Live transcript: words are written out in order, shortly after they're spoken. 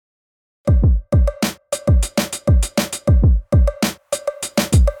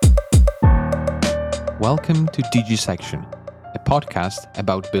Welcome to DigiSection, a podcast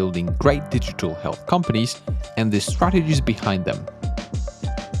about building great digital health companies and the strategies behind them.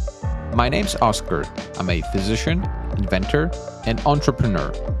 My name's Oscar. I'm a physician, inventor, and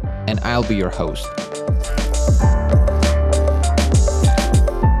entrepreneur, and I'll be your host.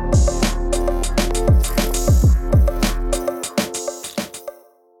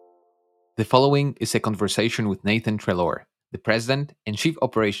 The following is a conversation with Nathan Treloar, the President and Chief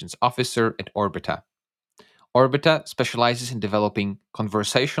Operations Officer at Orbita. Orbita specializes in developing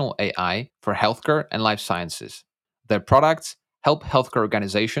conversational AI for healthcare and life sciences. Their products help healthcare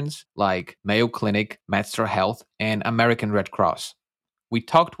organizations like Mayo Clinic, Medstar Health, and American Red Cross. We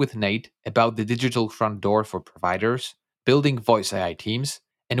talked with Nate about the digital front door for providers, building voice AI teams,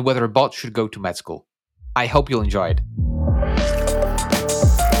 and whether bots should go to med school. I hope you'll enjoy it.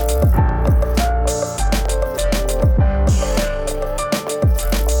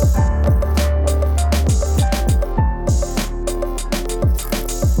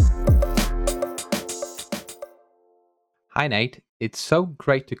 Hi, Nate. It's so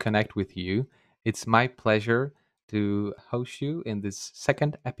great to connect with you. It's my pleasure to host you in this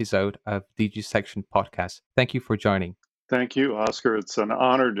second episode of DG Section Podcast. Thank you for joining. Thank you, Oscar. It's an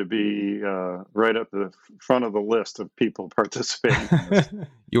honor to be right at the front of the list of people participating in this.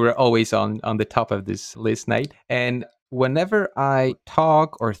 You were always on the top of this list, Nate. And whenever I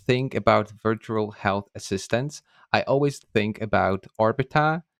talk or think about virtual health assistants, I always think about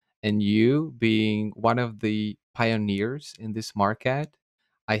Orbita and you being one of the pioneers in this market.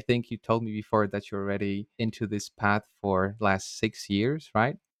 I think you told me before that you're already into this path for last 6 years,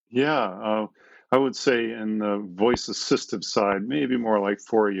 right? Yeah, I would say in the voice assistive side, maybe more like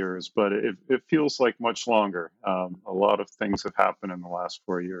 4 years, but it feels like much longer. A lot of things have happened in the last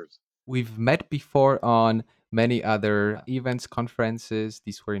 4 years. We've met before on many other events, conferences.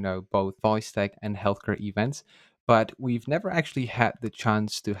 These were, both voice tech and healthcare events, but we've never actually had the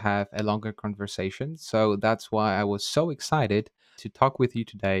chance to have a longer conversation. So that's why I was so excited to talk with you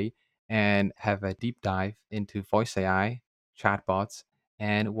today and have a deep dive into voice AI, chatbots,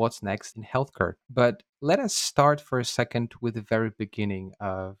 and what's next in healthcare. But let us start for a second with the very beginning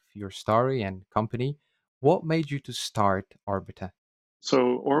of your story and company. What made you to start Orbita?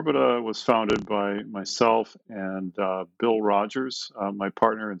 So Orbita was founded by myself and Bill Rogers, my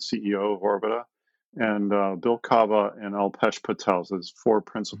partner and CEO of Orbita, and Bill Kava and Alpesh Patel, so there's four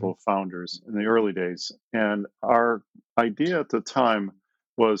principal founders in the early days. And our idea at the time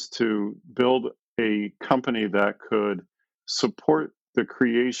was to build a company that could support the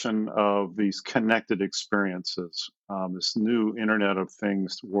creation of these connected experiences, this new Internet of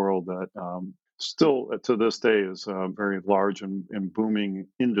Things world that still to this day is a very large and booming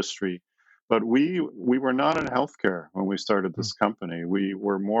industry. But we were not in healthcare when we started this company. We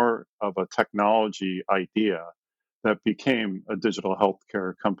were more of a technology idea that became a digital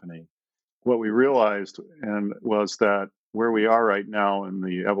healthcare company. What we realized and was that where we are right now in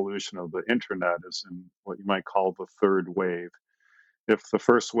the evolution of the internet is in what you might call the third wave. If the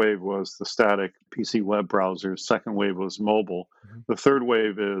first wave was the static PC web browsers, second wave was mobile, Mhm. the third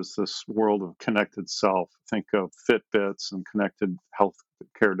wave is this world of connected self. Think of Fitbits and connected health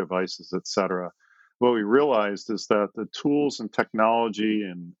care devices, et cetera. What we realized is that the tools and technology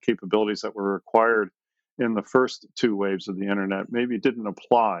and capabilities that were required in the first two waves of the internet maybe didn't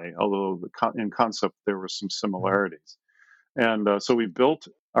apply, although in concept there were some similarities. And so we built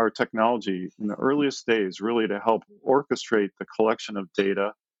our technology in the earliest days really to help orchestrate the collection of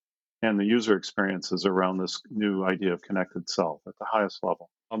data and the user experiences around this new idea of connected self at the highest level.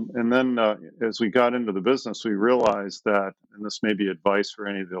 And then as we got into the business, we realized that, and this may be advice for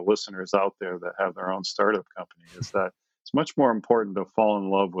any of the listeners out there that have their own startup company, is that it's much more important to fall in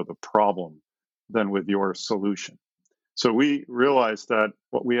love with a problem than with your solution. So we realized that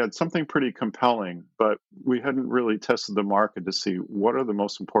we had something pretty compelling, but we hadn't really tested the market to see what are the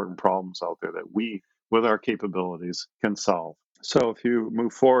most important problems out there that we, with our capabilities, can solve. So if you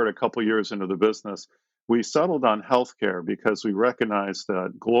move forward a couple years into the business, we settled on healthcare because we recognized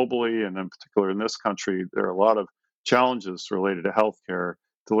that globally, and in particular in this country, there are a lot of challenges related to healthcare,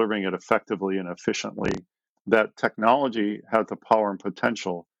 delivering it effectively and efficiently. That technology had the power and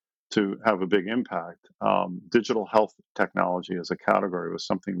potential to have a big impact. Digital health technology as a category was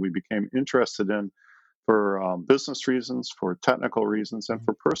something we became interested in for business reasons, for technical reasons, and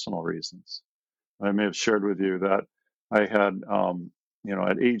for personal reasons. I may have shared with you that I had,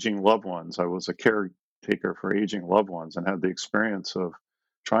 had aging loved ones. I was a caretaker for aging loved ones and had the experience of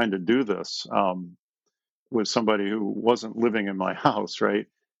trying to do this with somebody who wasn't living in my house, right?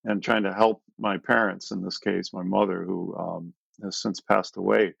 And trying to help my parents, in this case, my mother, who has since passed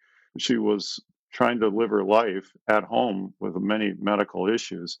away. She was trying to live her life at home with many medical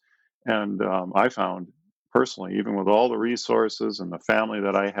issues. And I found personally, even with all the resources and the family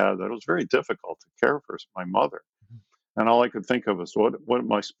that I had, that it was very difficult to care for my mother. And all I could think of was what it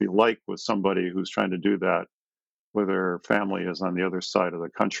must be like with somebody who's trying to do that where their family is on the other side of the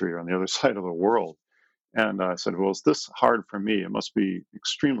country or on the other side of the world. And I said, well, is this hard for me? It must be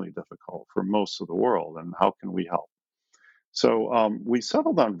extremely difficult for most of the world. And how can we help? So we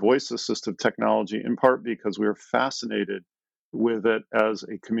settled on voice assistive technology in part because we were fascinated with it as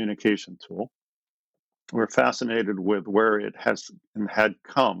a communication tool. We're fascinated with where it has and had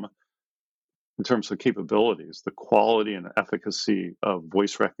come in terms of capabilities, the quality and efficacy of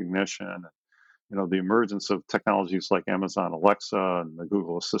voice recognition, the emergence of technologies like Amazon Alexa and the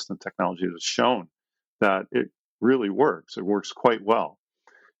Google Assistant technology has shown that it really works. It works quite well,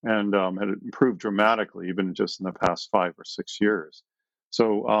 and it improved dramatically even just in the past 5 or 6 years.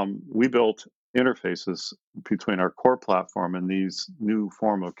 So we built interfaces between our core platform and these new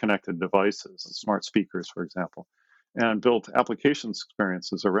form of connected devices, smart speakers, for example, and built applications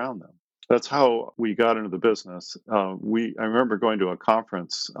experiences around them. That's how we got into the business. I remember going to a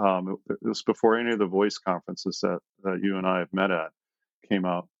conference. It was before any of the voice conferences that you and I have met at came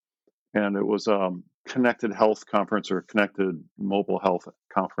out, and it was connected health conference or connected mobile health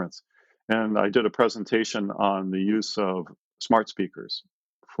conference. And I did a presentation on the use of smart speakers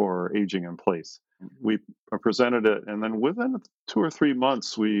for aging in place. We presented it, and then within 2 or 3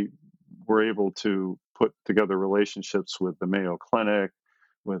 months, we were able to put together relationships with the Mayo Clinic,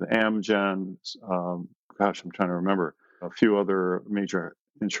 with Amgen. I'm trying to remember a few other major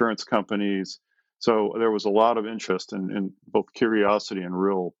insurance companies. So there was a lot of interest in both curiosity and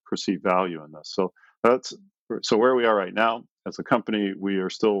real perceived value in this. That's so where we are right now as a company. We are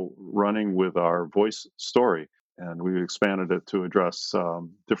still running with our voice story, and we've expanded it to address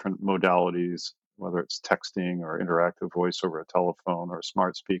different modalities, whether it's texting or interactive voice over a telephone or a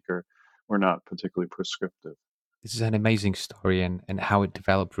smart speaker. We're not particularly prescriptive. This is an amazing story and how it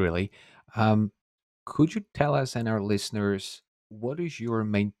developed, really. Um, could you tell us and our listeners what is your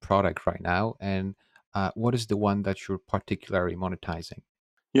main product right now, and what is the one that you're particularly monetizing?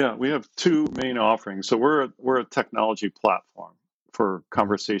 Yeah, we have two main offerings. So we're a technology platform for Mhm.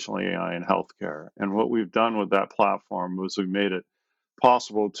 conversational AI in healthcare. And what we've done with that platform was we made it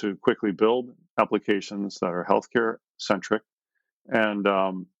possible to quickly build applications that are healthcare centric and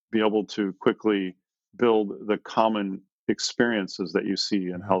be able to quickly build the common experiences that you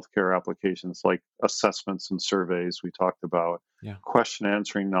see in Mhm. healthcare applications like assessments and surveys we talked about, Yeah. question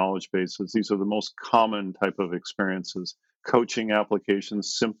answering knowledge bases. These are the most common type of experiences. Coaching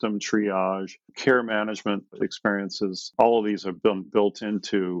applications, symptom triage, care management experiences, all of these have been built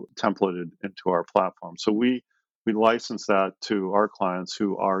into, templated into our platform. So we license that to our clients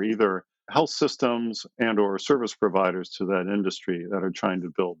who are either health systems and or service providers to that industry that are trying to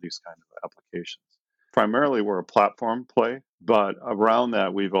build these kind of applications. Primarily, we're a platform play, but around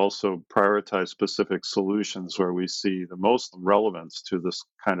that, we've also prioritized specific solutions where we see the most relevance to this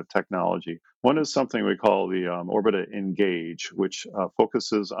kind of technology. One is something we call the Orbita Engage, which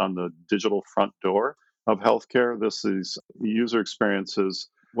focuses on the digital front door of healthcare. This is user experiences,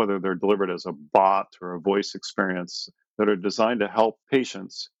 whether they're delivered as a bot or a voice experience, that are designed to help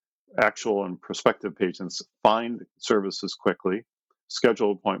patients, actual and prospective patients, find services quickly,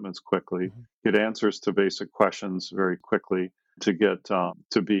 schedule appointments quickly, Mhm. get answers to basic questions very quickly, to get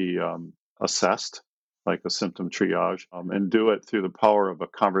to be assessed like a symptom triage, and do it through the power of a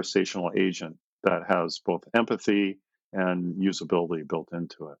conversational agent that has both empathy and usability built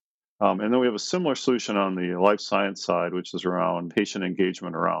into it. And then we have a similar solution on the life science side, which is around patient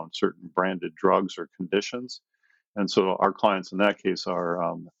engagement around certain branded drugs or conditions. And so our clients in that case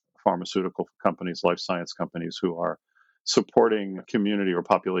are pharmaceutical companies, life science companies who are supporting a community or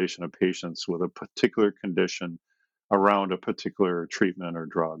population of patients with a particular condition around a particular treatment or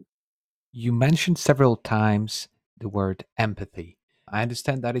drug. You mentioned several times the word empathy. I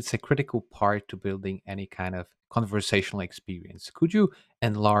understand that it's a critical part to building any kind of conversational experience. Could you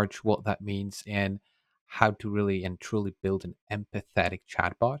enlarge what that means and how to really and truly build an empathetic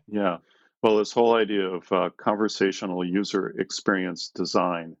chatbot? Yeah. Well, this whole idea of conversational user experience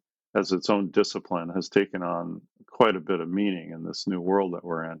design as its own discipline has taken on quite a bit of meaning in this new world that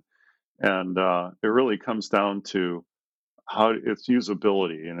we're in. And it really comes down to how its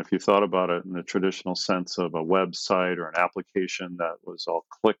usability. And if you thought about it in the traditional sense of a website or an application that was all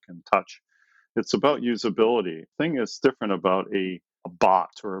click and touch, it's about usability. The thing that's different about a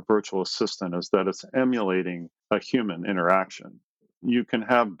bot or a virtual assistant is that it's emulating a human interaction. You can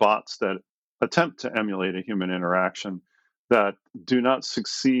have bots that attempt to emulate a human interaction that do not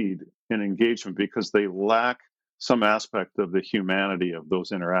succeed in engagement because they lack some aspect of the humanity of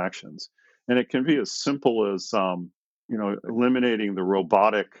those interactions. And it can be as simple as eliminating the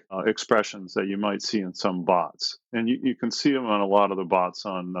robotic expressions that you might see in some bots, and you can see them on a lot of the bots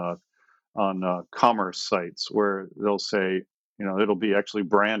on commerce sites where they'll say, it'll be actually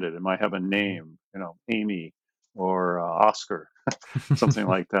branded. It might have a Mhm. name, Amy or Oscar, something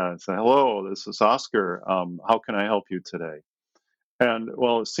like that. And say, hello, this is Oscar. How can I help you today? And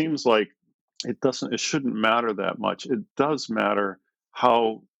well, it seems like it shouldn't matter that much. It does matter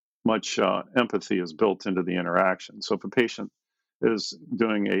how much empathy is built into the interaction. So if a patient is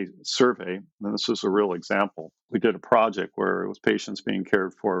doing a survey, and this is a real example, we did a project where it was patients being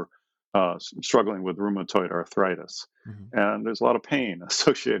cared for struggling with rheumatoid arthritis. Mhm. And there's a lot of pain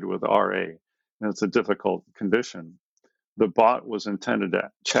associated with RA, and it's a difficult condition. The bot was intended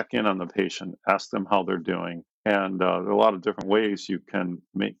to check in on the patient, ask them how they're doing, and there are a lot of different ways you can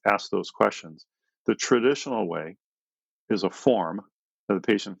ask those questions. The traditional way is a form that the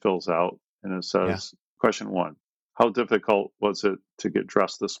patient fills out, and it Yeah. says, question one, how difficult was it to get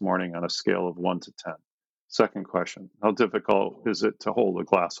dressed this morning on a scale of 1 to 10? Second question, how difficult is it to hold a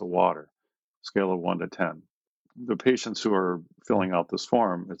glass of water? Scale of 1 to 10. The patients who are Mhm. filling out this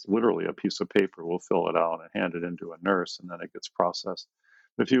form, it's literally a piece of paper. We'll fill it out and hand it into a nurse, and then it gets processed.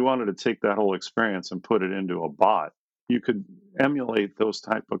 If you wanted to take that whole experience and put it into a bot, you could emulate those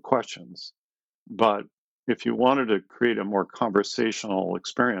type of questions. But if you wanted to create a more conversational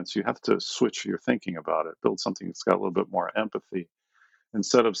experience, you have to switch your thinking about it, build something that's got a little bit more empathy.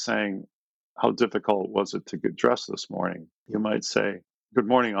 Instead of saying, how difficult was it to get dressed this morning? You might say, good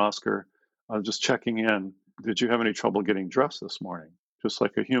morning, Oscar. Just checking in. Did you have any trouble getting dressed this morning? Just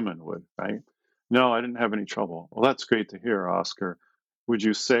like a human would, right? No, I didn't have any trouble. Well, that's great to hear, Oscar. Would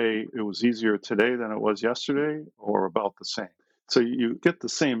you say it was easier today than it was yesterday or about the same? So you get the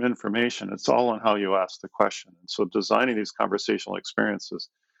same information. It's all in how you ask the question. And so designing these conversational experiences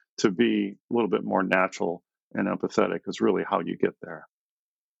to be a little bit more natural and empathetic is really how you get there.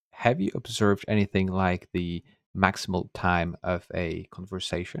 Have you observed anything like the maximal time of a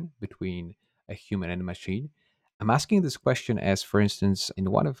conversation between a human and a machine? I'm asking this question as, for instance,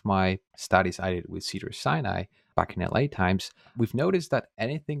 in one of my studies I did with Cedar Sinai back in LA times, we've noticed that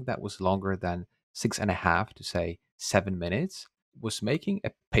anything that was longer than 6.5 to say 7 minutes was making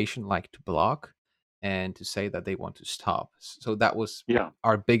a patient like to block and to say that they want to stop. So that was Yeah,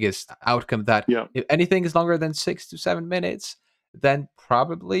 our biggest outcome, that yeah, if anything is longer than 6 to 7 minutes, then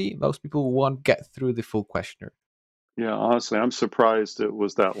probably most people won't get through the full questionnaire. yeah. Honestly, I'm surprised it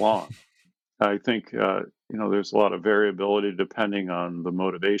was that long. I think there's a lot of variability depending on the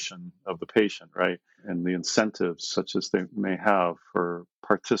motivation of the patient, right, and the incentives such as they may have for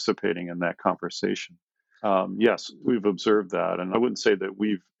participating in that conversation. Yes, we've observed that, and I wouldn't say that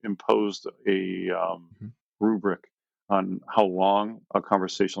we've imposed a Mhm. rubric on how long a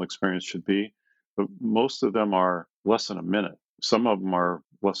conversational experience should be, but most of them are less than a minute. Some of them are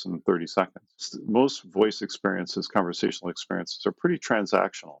less than 30 seconds. Most voice experiences, conversational experiences, are pretty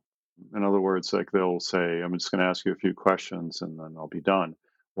transactional. In other words, like they'll say, I'm just going to ask you a few questions and then I'll be done,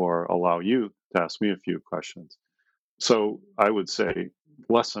 or allow you to ask me a few questions. So I would say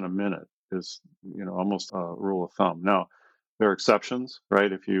less than a minute is, almost a rule of thumb. Now, there are exceptions,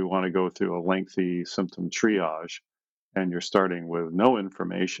 right? If you want to go through a lengthy symptom triage and you're starting with no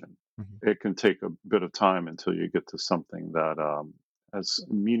information, Mhm. it can take a bit of time until you get to something that is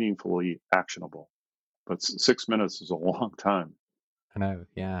meaningfully actionable. But 6 minutes is a long time. I know,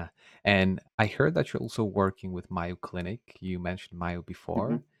 yeah. And I heard that you're also working with Mayo Clinic. You mentioned Mayo before.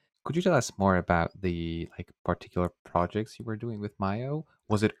 Mhm. Could you tell us more about the like particular projects you were doing with Mayo?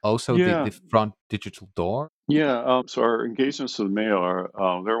 Was it also the Yeah, front digital door? yeah. So our engagements with Mayo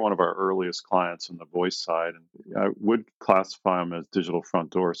they're one of our earliest clients on the voice side, and I would classify them as digital front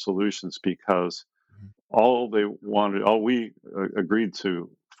door solutions because Mhm. all we agreed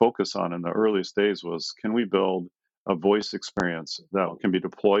to focus on in the earliest days was, can we build a voice experience that can be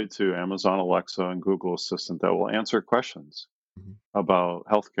deployed to Amazon Alexa and Google Assistant that will answer questions Mhm. about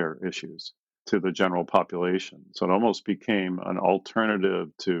healthcare issues to the general population. So it almost became an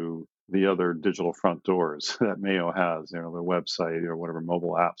alternative to the other digital front doors that Mayo has, their website or whatever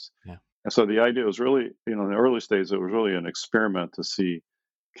mobile apps. Yeah. And so the idea was really, in the early days, it was really an experiment to see,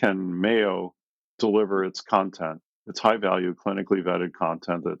 can Mayo deliver its content, its high value, clinically vetted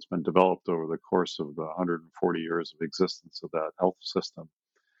content that's been developed over the course of the 140 years of existence of that health system,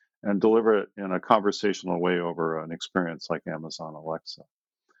 and deliver it in a conversational way over an experience like Amazon Alexa.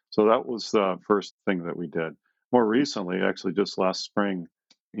 So that was the first thing that we did. More recently, actually, just last spring,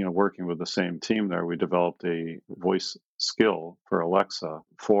 working with the same team there, we developed a voice skill for Alexa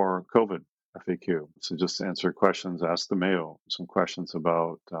for COVID FAQ. So just answer questions, ask the Mayo some questions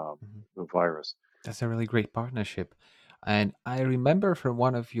about Mhm. the virus. That's a really great partnership. And I remember from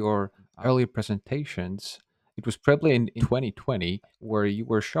one of your earlier presentations, it was probably in 2020, where you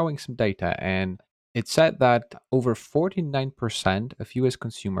were showing some data, and it said that over 49% of US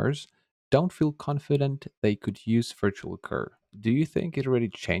consumers don't feel confident they could use virtual care. Do you think it really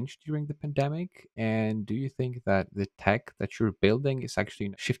changed during the pandemic? And do you think that the tech that you're building is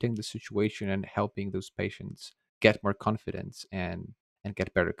actually shifting the situation and helping those patients get more confidence and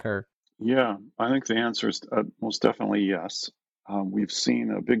get better care? Yeah, I think the answer is most definitely yes. We've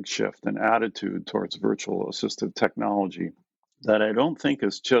seen a big shift in attitude towards virtual assistive technology that I don't think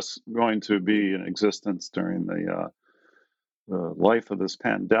is just going to be in existence during the life of this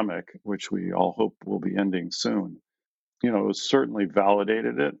pandemic, which we all hope will be ending soon. It certainly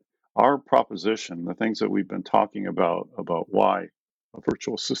validated it. Our proposition, the things that we've been talking about why a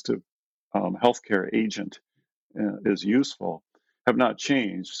virtual assistive healthcare agent is useful have not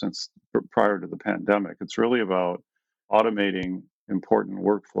changed since prior to the pandemic. It's really about automating important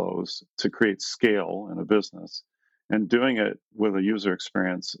workflows to create scale in a business and doing it with a user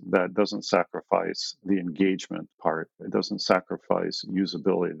experience that doesn't sacrifice the engagement part. It doesn't sacrifice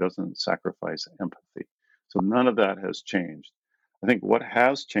usability. It doesn't sacrifice empathy. So none of that has changed. I think what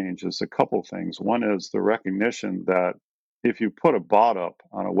has changed is a couple things. One is the recognition that if you put a bot up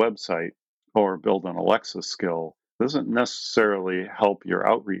on a website or build an Alexa skill, doesn't necessarily help your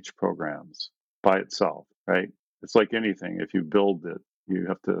outreach programs by itself, right? It's like anything. If you build it, you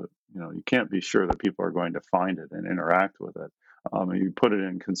have to, you can't be sure that people are going to find it and interact with it. You put it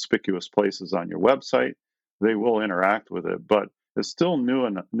in conspicuous places on your website, they will interact with it, but it's still new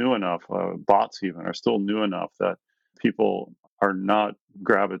enough. Bots even are still new enough that people are not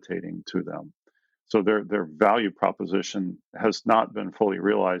gravitating to them. So their value proposition has not been fully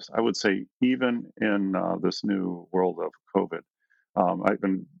realized. I would say even in this new world of COVID, I've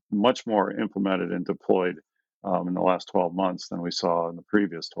been much more implemented and deployed in the last 12 months than we saw in the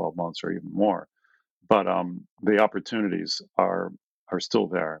previous 12 months or even more. But the opportunities are still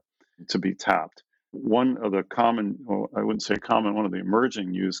there to be tapped. One of the common, well, I wouldn't say common, one of the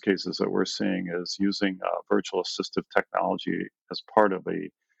emerging use cases that we're seeing is using virtual assistive technology as part of a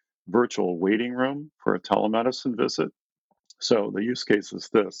virtual waiting room for a telemedicine visit. So the use case is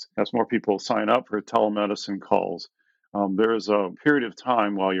this: as more people sign up for telemedicine calls, there is a period of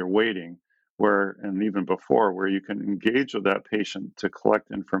time while you're waiting where, and even before, where you can engage with that patient to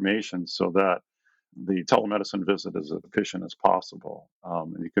collect information so that the telemedicine visit is as efficient as possible.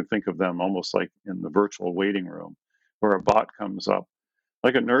 And you can think of them almost like in the virtual waiting room where a bot comes up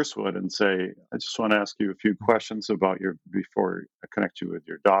like a nurse would and say, I just want to ask you a few Mhm. questions about your before I connect you with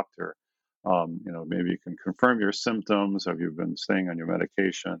your doctor. Maybe you can confirm your symptoms. Have you been staying on your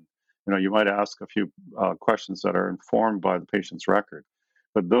medication? You might ask a few questions that are informed by the patient's record.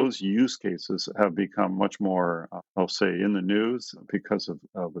 But those use cases have become much more, I'll say, in the news because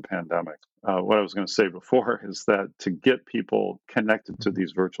of the pandemic. What I was going to say before is that to get people connected to Mhm.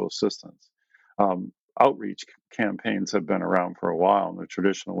 these virtual assistants, um, outreach campaigns have been around for a while, and the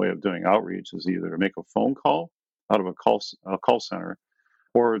traditional way of doing outreach is either to make a phone call out of a call center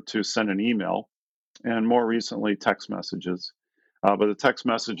or to send an email, and more recently, text messages. But the text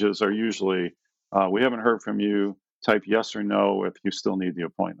messages are usually, we haven't heard from you, type yes or no if you still need the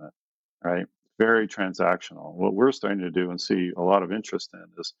appointment, right? Very transactional. What we're starting to do and see a lot of interest in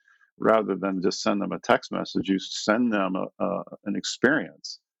is rather than just send them a text message, you send them an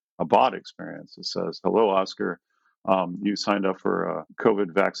experience, a bot experience that says, hello, Oscar. You signed up for a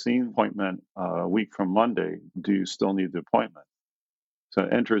COVID vaccine appointment a week from Monday. Do you still need the appointment? So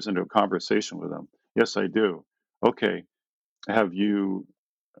it enters into a conversation with them. Yes, I do. Okay. Have you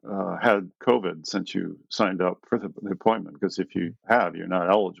had COVID since you signed up for the appointment? Because if you Mhm. have, you're not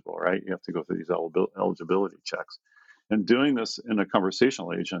eligible, right? You have to go through these eligibility checks. And doing this in a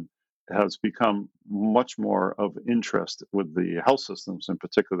conversational agent has become much more of interest with the health systems in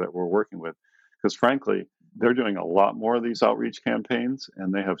particular that we're working with. Because frankly, they're doing a lot more of these outreach campaigns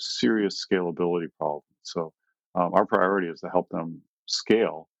and they have serious scalability problems. So our priority is to help them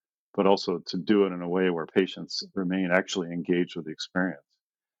scale, but also to do it in a way where patients remain actually engaged with the experience.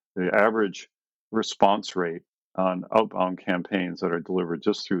 The average response rate on outbound campaigns that are delivered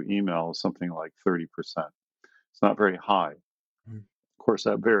just through email is something like 30%. It's not very high. Mhm. Of course,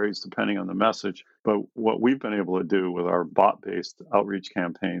 that varies depending on the message. But what we've been able to do with our bot based outreach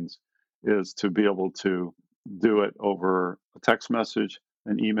campaigns is to be able to do it over a text message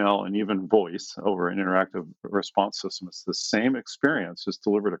an email, and even voice over an interactive response system. It's the same experience, just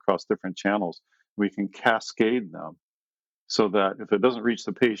delivered across different channels. We can cascade them so that if it doesn't reach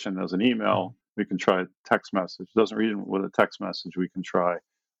the patient as an Mhm. email, we can try a text message. It doesn't read it with a text message, we can try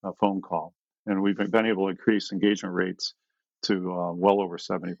a phone call. And we've been able to increase engagement rates to well over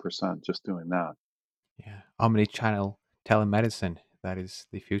 70% just doing that. Yeah. Omnichannel telemedicine, that is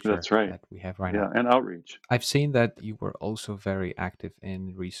the future That's right. that we have right now. Yeah, and outreach. I've seen that you were also very active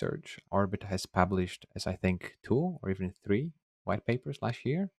in research. Orbit has published, as I think, two or even three white papers last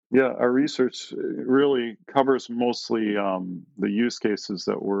year. Yeah, our research really covers mostly the use cases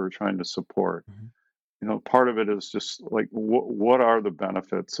that we're trying to support. Mhm. Part of it is just like what are the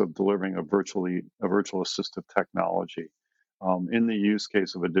benefits of delivering a virtual assistive technology in the use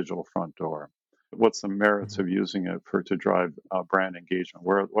case of a digital front door? What's the merits Mhm. of using it for to drive brand engagement?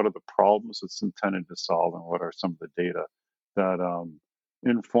 What are the problems it's intended to solve, and what are some of the data that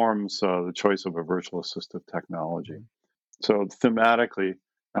informs the choice of a virtual assistive technology? Mhm. So thematically,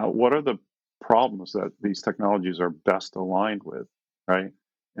 what are the problems that these technologies are best aligned with, right?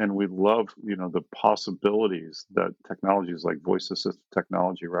 And we love, the possibilities that technologies like voice assistive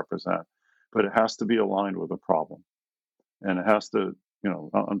technology represent, but it has to be aligned with a problem, and it has to,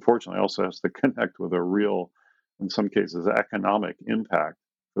 unfortunately, also has to connect with a real, in some cases, economic impact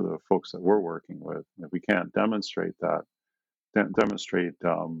for the folks that we're working with. If we can't demonstrate that, demonstrate,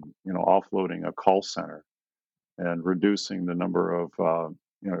 offloading a call center and reducing the number of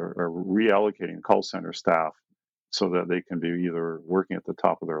or reallocating call center staff so that they can be either working at the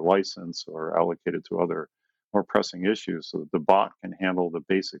top of their license or allocated to other more pressing issues so that the bot can handle the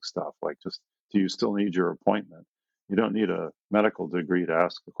basic stuff like just, do you still need your appointment? You don't need a medical degree to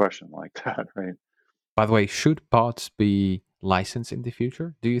ask a question like that, right? By the way, should bots be licensed in the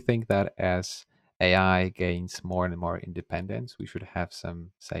future? Do you think that as AI gains more and more independence, we should have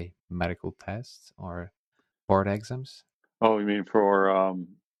some, say, medical tests or board exams? Oh, you mean for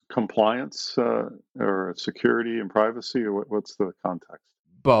compliance or security and privacy, or what's the context?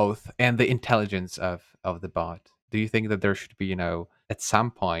 Both, and the intelligence of the bot. Do you think that there should be, at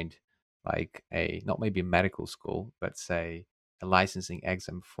some point, like a not maybe a medical school, but say a licensing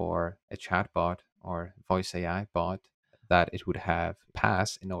exam for a chatbot or voice AI bot that it would have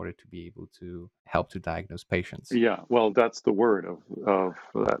pass in order to be able to help to diagnose patients? Yeah, well, that's the word of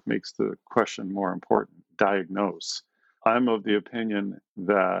that makes the question more important. Diagnose. I'm of the opinion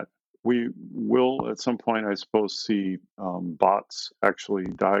that we will at some point, I suppose, see bots actually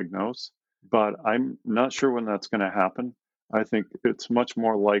diagnose, but I'm not sure when that's going to happen. I think it's much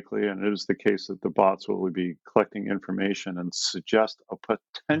more likely, and it is the case, that the bots will be collecting information and suggest a Mhm.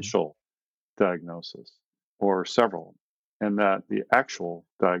 potential diagnosis or several, and that the actual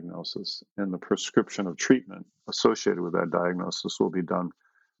diagnosis and the prescription of treatment associated with that diagnosis will be done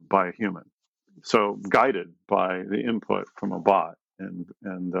by a human. So guided by the input from a bot,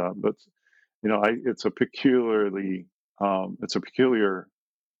 but it's a peculiar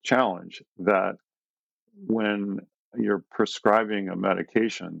challenge that when you're prescribing a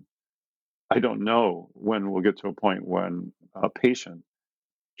medication, I don't know when we'll get to a point when a patient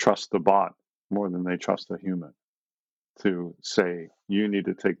trusts the bot more than they trust a human to say, you need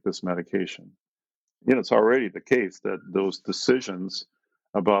to take this medication. It's already the case that those decisions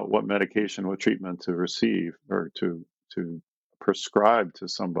about what medication, what treatment to receive or to prescribe to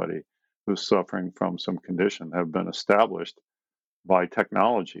somebody who's suffering from some condition have been established by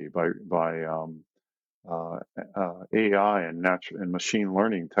technology, uh, AI and natural and machine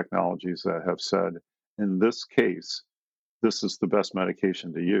learning technologies that have said, in this case, this is the best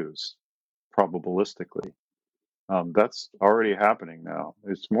medication to use probabilistically. That's already happening now.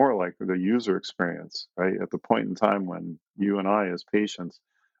 It's more like the user experience, right? At the point in time when you and I, as patients,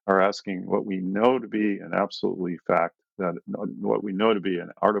 are asking what we know to be an absolutely fact, that what we know to be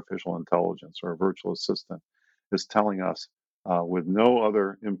an artificial intelligence or a virtual assistant is telling us with no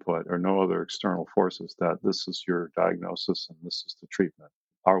other input or no other external forces that this is your diagnosis and this is the treatment.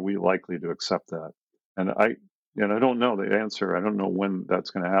 Are we likely to accept that? And I don't know the answer. I don't know when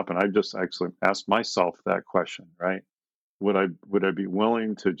that's going to happen. I just actually asked myself that question, right? Would I be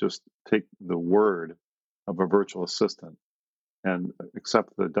willing to just take the word of a virtual assistant and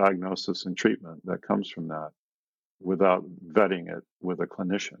accept the diagnosis and treatment that comes from that without vetting it with a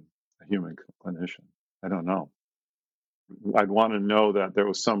clinician, a human clinician? I don't know. I'd want to know that there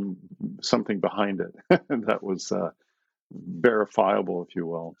was something behind it that was verifiable, if you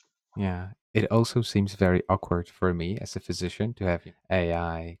will. Yeah. It also seems very awkward for me as a physician to have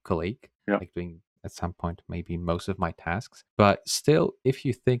AI colleague, Yeah. like doing at some point maybe most of my tasks. But still, if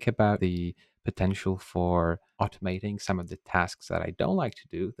you think about the potential for automating some of the tasks that I don't like to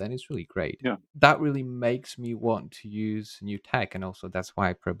do, then it's really great. Yeah. That really makes me want to use new tech, and also that's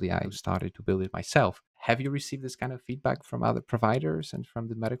why probably I started to build it myself. Have you received this kind of feedback from other providers and from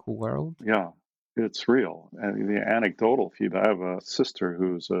the medical world? Yeah, it's real. And the anecdotal feedback, I have a sister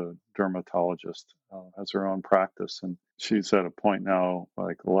who's a dermatologist, has her own practice, and she's at a point now,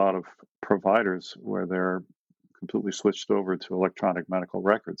 like a lot of providers, where they're completely switched over to electronic medical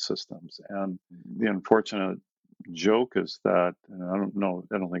record systems. And the unfortunate joke is that, and I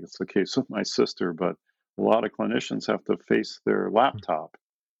don't think it's the case with my sister, but a lot of clinicians have to face their laptop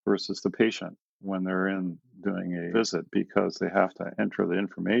versus the patient when they're in doing a visit because they have to enter the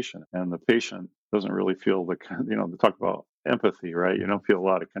information and the patient doesn't really feel they talk about empathy, right? You don't feel a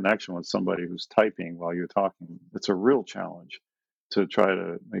lot of connection with somebody who's typing while you're talking. It's a real challenge to try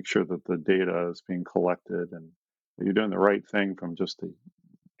to make sure that the data is being collected and that you're doing the right thing from just the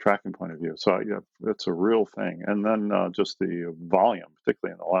tracking point of view. So yeah, it's a real thing. And then just the volume,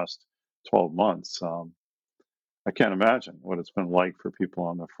 particularly in the last 12 months. I can't imagine what it's been like for people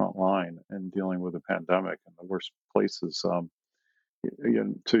on the front line and dealing with a pandemic in the worst places.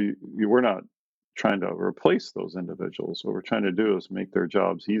 We're not trying to replace those individuals. What we're trying to do is make their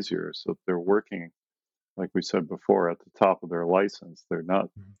jobs easier so that they're working, like we said before, at the top of their license. They're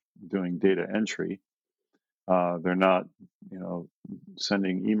not Mhm. doing data entry. They're not, you know,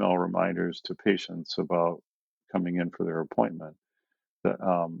 sending email reminders to patients about coming in for their appointment.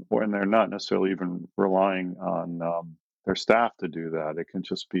 And they're not necessarily even relying on their staff to do that. It can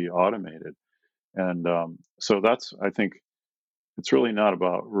just be automated. And so I think it's really not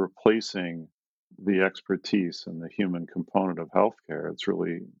about replacing the expertise and the human component of healthcare. It's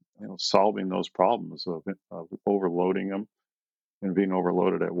really, solving those problems of overloading them and being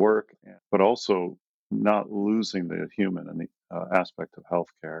overloaded at work, but also not losing the human and the aspect of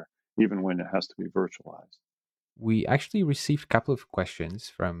healthcare, even when it has to be virtualized. We actually received a couple of questions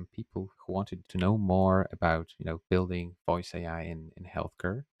from people who wanted to know more about, building voice AI in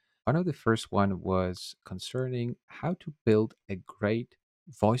healthcare. I know the first one was concerning how to build a great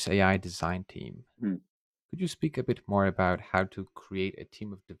voice AI design team. Hmm. Could you speak a bit more about how to create a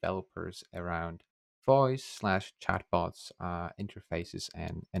team of developers around voice slash chatbots, interfaces,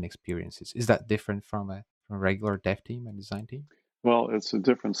 and experiences? Is that different from a regular dev team and design team? Well, it's a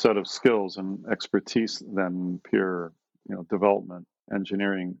different set of skills and expertise than pure, development,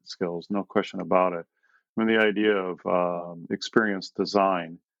 engineering skills. No question about it. I mean, the idea of experience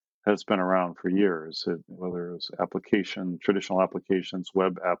design has been around for years, whether it's traditional applications,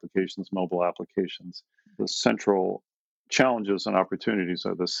 web applications, mobile applications. The central challenges and opportunities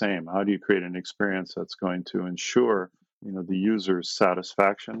are the same. How do you create an experience that's going to ensure, the user's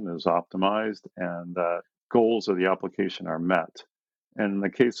satisfaction is optimized and that goals of the application are met? And in the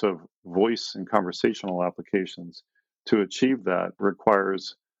case of voice and conversational applications, to achieve that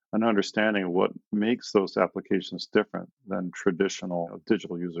requires an understanding of what makes those applications different than traditional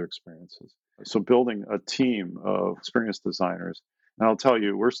digital user experiences. So, building a team of experience designers, and I'll tell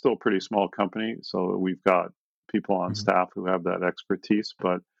you, we're still a pretty small company, so we've got people on Mhm. staff who have that expertise,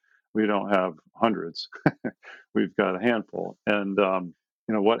 but we don't have hundreds. We've got a handful, and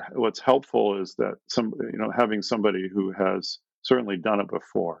what's helpful is that having somebody who has certainly done it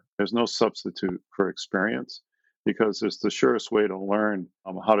before. There's no substitute for experience because it's the surest way to learn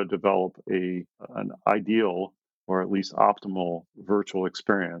how to develop an ideal or at least optimal virtual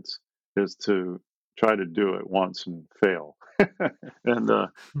experience is to try to do it once and fail. And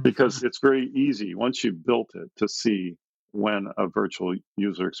because it's very easy once you've built it to see when a virtual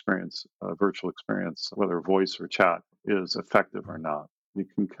experience, whether voice or chat, is effective or not. You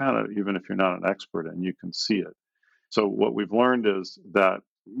can kind of, even if you're not an expert, and you can see it. So what we've learned is that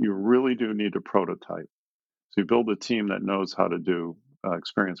you really do need to prototype. So you build a team that knows how to do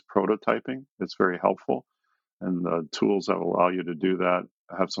experience prototyping. It's very helpful, and the tools that will allow you to do that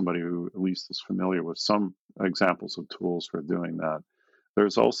have somebody who at least is familiar with some examples of tools for doing that.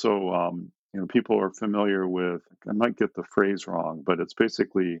 There's also, people are familiar with. I might get the phrase wrong, but it's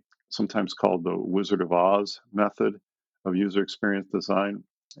basically sometimes called the Wizard of Oz method of user experience design.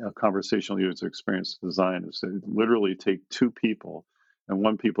 Conversational user experience design is to literally take two people, and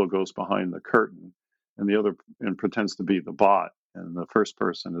one people goes behind the curtain, and the other and pretends to be the bot, and the first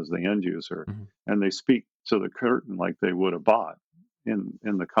person is the end user, Mhm. and they speak to the curtain like they would a bot in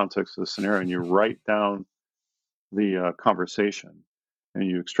the context of the scenario, and you write down the conversation, and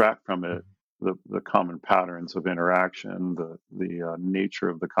you extract from it Mhm. the common patterns of interaction, the nature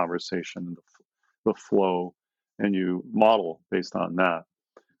of the conversation, the flow, and you model based on that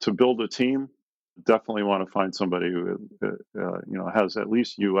to build a team. Definitely want to find somebody who has at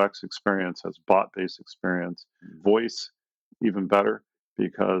least UX experience, has bot-based experience, voice even better,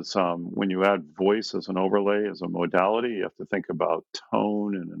 because when you add voice as an overlay as a modality, you have to think about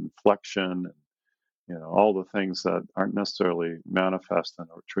tone and inflection, all the things that aren't necessarily manifest in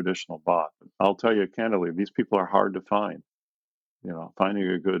a traditional bot. I'll tell you candidly, these people are hard to find. Finding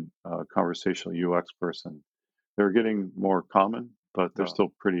a good conversational UX person, they're getting more common, but they're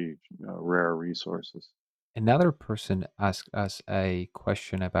still pretty rare resources. Another person asked us a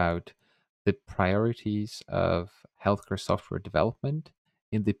question about the priorities of healthcare software development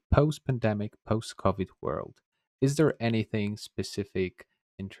in the post pandemic, post COVID world. Is there anything specific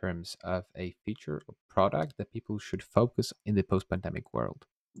in terms of a feature or product that people should focus in the post pandemic world?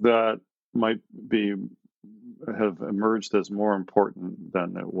 That might be have emerged as more important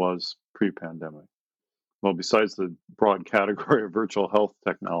than it was pre-pandemic. Well, besides the broad category of virtual health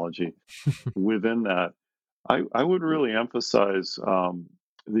technology, within that, I would really emphasize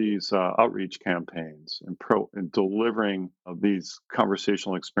these outreach campaigns and delivering these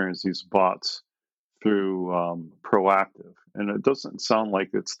conversational experience, these bots through proactive. And it doesn't sound like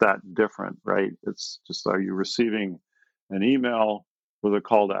it's that different, right? It's just, are you receiving an email with a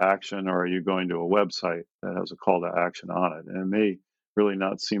call to action, or are you going to a website that has a call to action on it? And it may really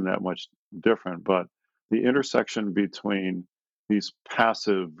not seem that much different, but the intersection between these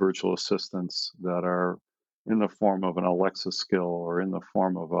passive virtual assistants that are in the form of an Alexa skill or in the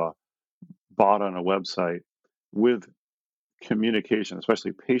form of a bot on a website with communication,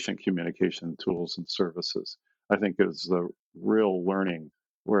 especially patient communication tools and services, I think is the real learning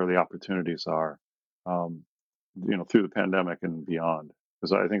where the opportunities are, um, through the pandemic and beyond.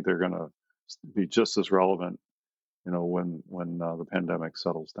 Because I think they're going to be just as relevant, when the pandemic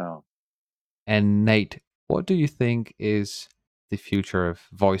settles down. And Nate, what do you think is the future of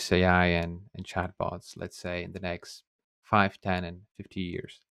voice AI and chatbots, let's say in the next 5, 10, and 50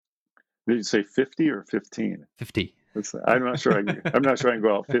 years? Did you say 50 or 15? 50. I'm not sure. I'm not sure I can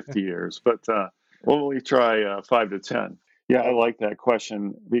go out 50 years, but we'll only try 5 to 10. Yeah, I like that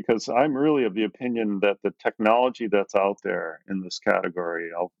question because I'm really of the opinion that the technology that's out there in this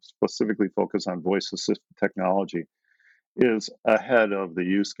category, I'll specifically focus on voice assisted technology, is ahead of the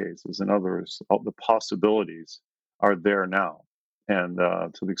use cases. In other words, all the possibilities are there now. And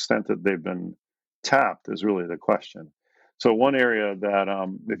to the extent that they've been tapped is really the question. So, one area that,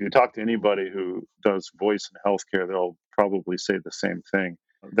 if you talk to anybody who does voice in healthcare, they'll probably say the same thing.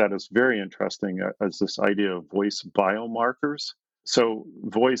 That is very interesting, is this idea of voice biomarkers. So,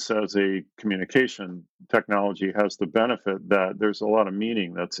 voice as a communication technology has the benefit that there's a lot of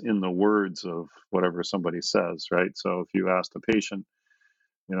meaning that's in the words of whatever somebody says, right? So, if you ask the patient,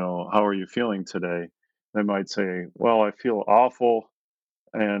 how are you feeling today? They might say, well, I feel awful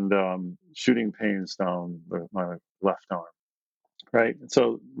and shooting pains down my left arm, right? And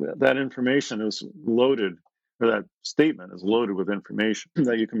so that information is loaded, or that statement is loaded with information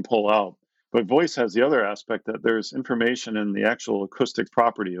that you can pull out. But voice has the other aspect that there's information in the actual acoustic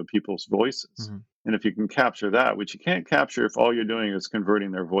property of people's voices. Mhm. And if you can capture that, which you can't capture if all you're doing is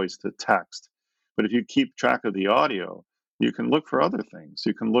converting their voice to text, but if you keep track of the audio, you can look for other things.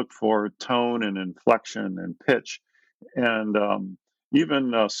 You can look for tone and inflection and pitch and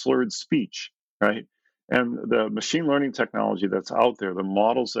even slurred speech, right? And the machine learning technology that's out there, the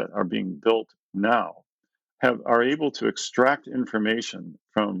models that are being built now, are able to extract information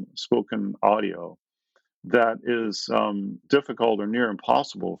from spoken audio that is difficult or near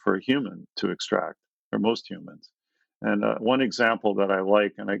impossible for a human to extract, or most humans. And one example that I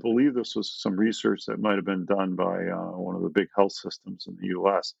like, and I believe this was some research that might have been done by one of the big health systems in the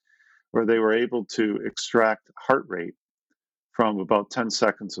US, where they were able to extract heart rate from about 10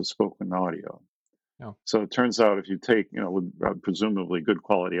 seconds of spoken audio. Oh. So it turns out if you take, with presumably good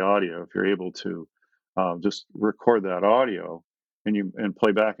quality audio, if you're able to just record that audio and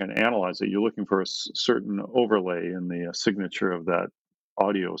play back and analyze it, you're looking for a certain overlay in the signature of that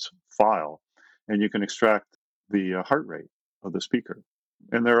audio file, and you can extract the heart rate of the speaker.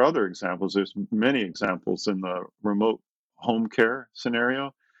 And there are other examples. There's many examples in the remote home care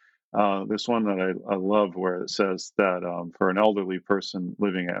scenario. This one that I love, where it says that for an elderly person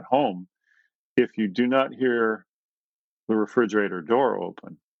living at home, if you do not hear the refrigerator door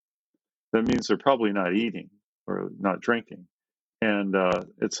open, that means they're probably not eating or not drinking. And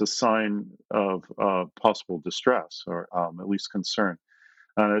it's a sign of possible distress, or at least concern.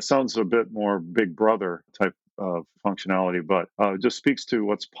 And it sounds a bit more Big Brother type of functionality, but it just speaks to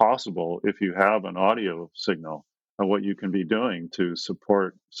what's possible if you have an audio signal and what you can be doing to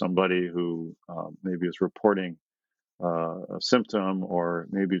support somebody who maybe is reporting a symptom, or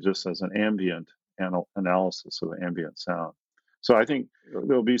maybe just as an ambient analysis of ambient sound. So I think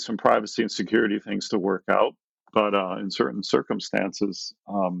there'll be some privacy and security things to work out. But in certain circumstances,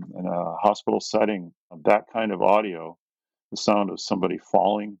 in a hospital setting, that kind of audio, the sound of somebody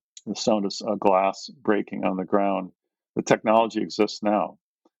falling, the sound of a glass breaking on the ground, the technology exists now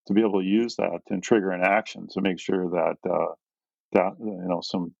to be able to use that and trigger an action to make sure that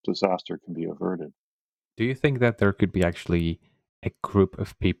some disaster can be averted. Do you think that there could be actually a group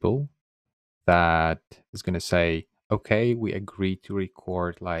of people that is going to say, okay, we agree to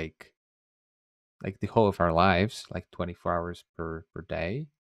record like the whole of our lives, like 24 hours per day,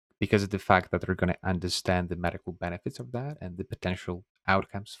 because of the fact that they're going to understand the medical benefits of that and the potential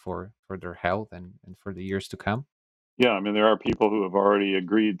outcomes for their health and for the years to come? Yeah, I mean, there are people who have already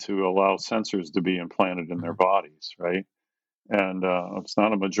agreed to allow sensors to be implanted in their Mhm. bodies, right? And it's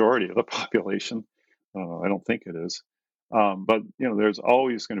not a majority of the population. I don't think it is. But there's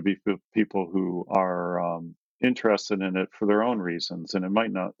always going to be people who are interested in it for their own reasons, and it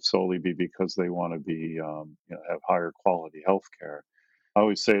might not solely be because they want to be, have higher quality health care. I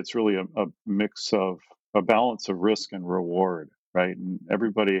always say it's really a mix of a balance of risk and reward, right? And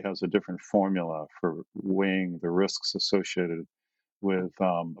everybody has a different formula for weighing the risks associated with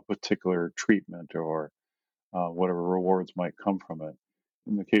a particular treatment or whatever rewards might come from it.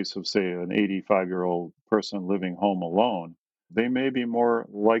 In the case of, say, an 85-year-old person living home alone, they may be more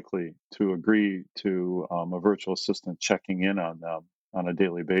likely to agree to a virtual assistant checking in on them on a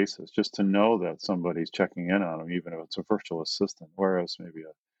daily basis, just to know that somebody's checking in on them, even if it's a virtual assistant. Whereas maybe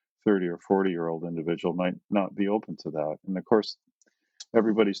a 30 or 40-year-old individual might not be open to that. And of course,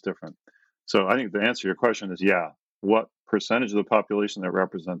 everybody's different. So I think the answer to your question is yeah. What percentage of the population that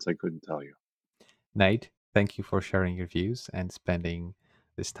represents, I couldn't tell you. Nate, thank you for sharing your views and spending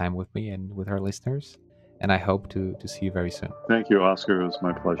this time with me and with our listeners. And I hope to see you very soon. Thank you, Oscar. It was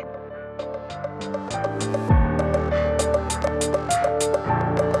my pleasure.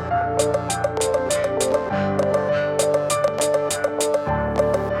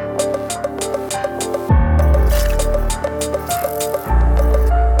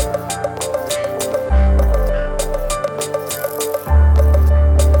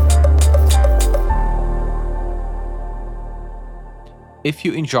 If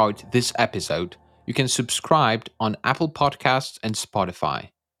you enjoyed this episode, you can subscribe on Apple Podcasts and Spotify,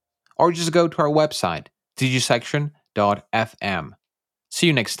 or just go to our website, digisection.fm. See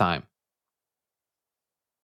you next time.